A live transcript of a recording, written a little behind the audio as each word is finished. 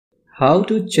How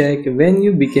to check when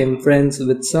you became friends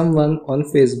with someone on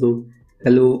Facebook.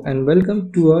 Hello and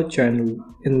welcome to our channel.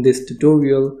 In this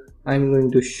tutorial, I'm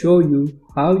going to show you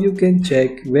how you can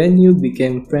check when you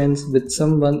became friends with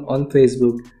someone on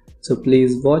Facebook. So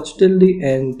please watch till the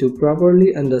end to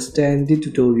properly understand the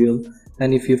tutorial.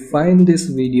 And if you find this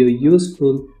video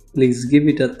useful, please give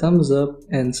it a thumbs up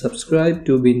and subscribe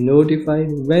to be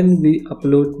notified when we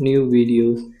upload new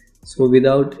videos. So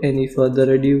without any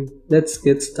further ado, let's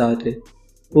get started.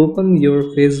 Open your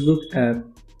Facebook app,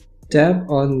 tap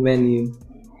on menu,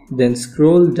 then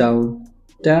scroll down,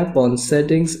 tap on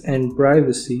settings and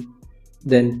privacy,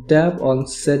 then tap on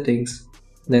settings,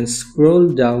 then scroll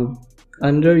down.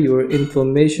 Under your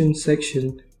information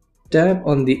section, tap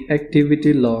on the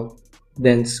activity log,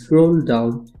 then scroll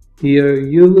down. Here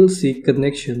you will see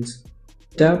connections.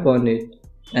 Tap on it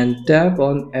and tap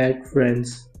on add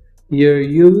friends. Here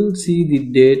you will see the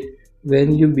date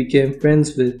when you became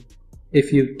friends with.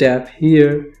 If you tap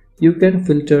here, you can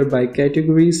filter by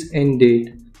categories and date.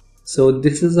 So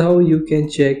this is how you can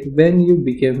check when you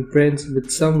became friends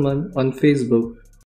with someone on Facebook.